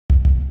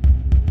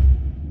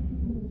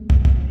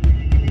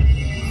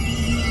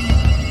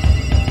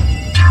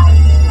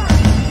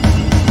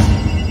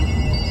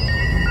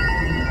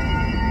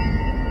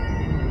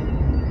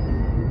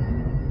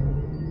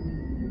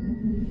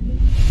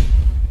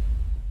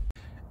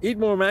Eat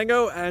more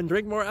mango and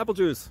drink more apple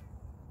juice.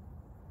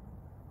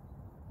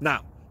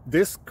 Now,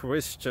 this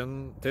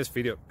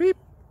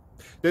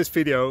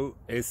video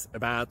is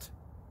about,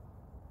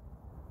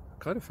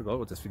 I kind of forgot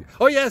what this video.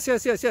 Oh yes.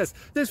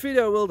 This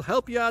video will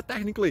help you out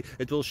technically.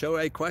 It will show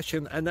a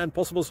question and then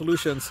possible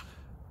solutions.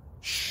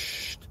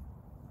 Shh.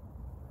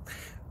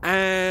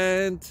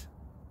 And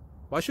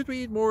why should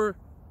we eat more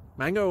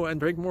mango and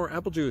drink more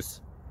apple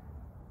juice?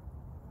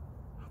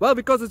 Well,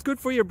 because it's good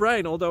for your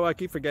brain, although I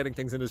keep forgetting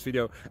things in this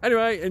video.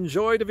 Anyway,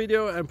 enjoy the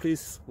video and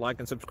please like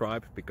and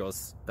subscribe,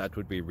 because that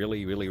would be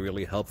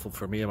really helpful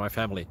for me and my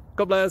family.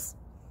 God bless!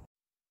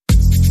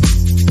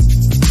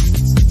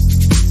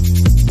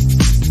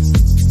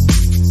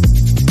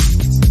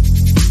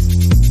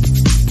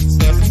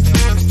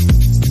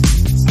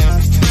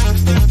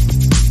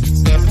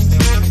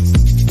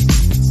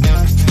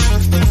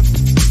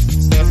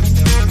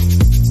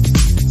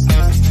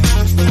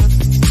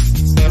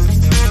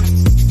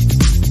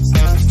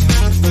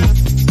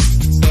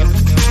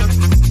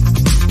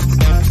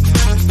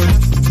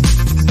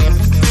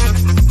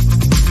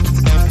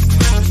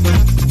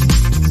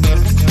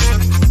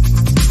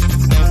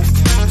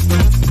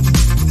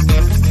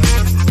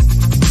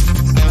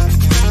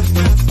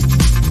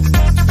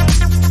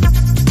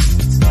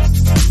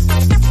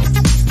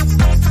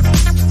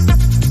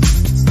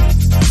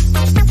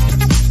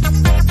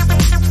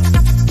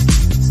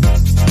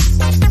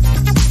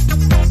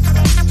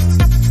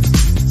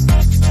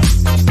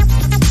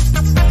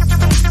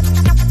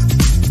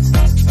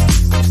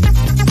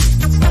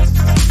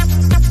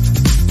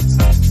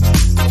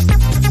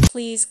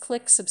 Please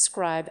click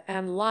subscribe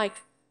and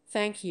like.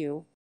 Thank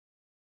you.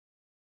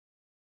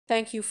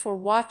 Thank you for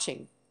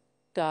watching.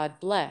 God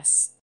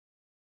bless.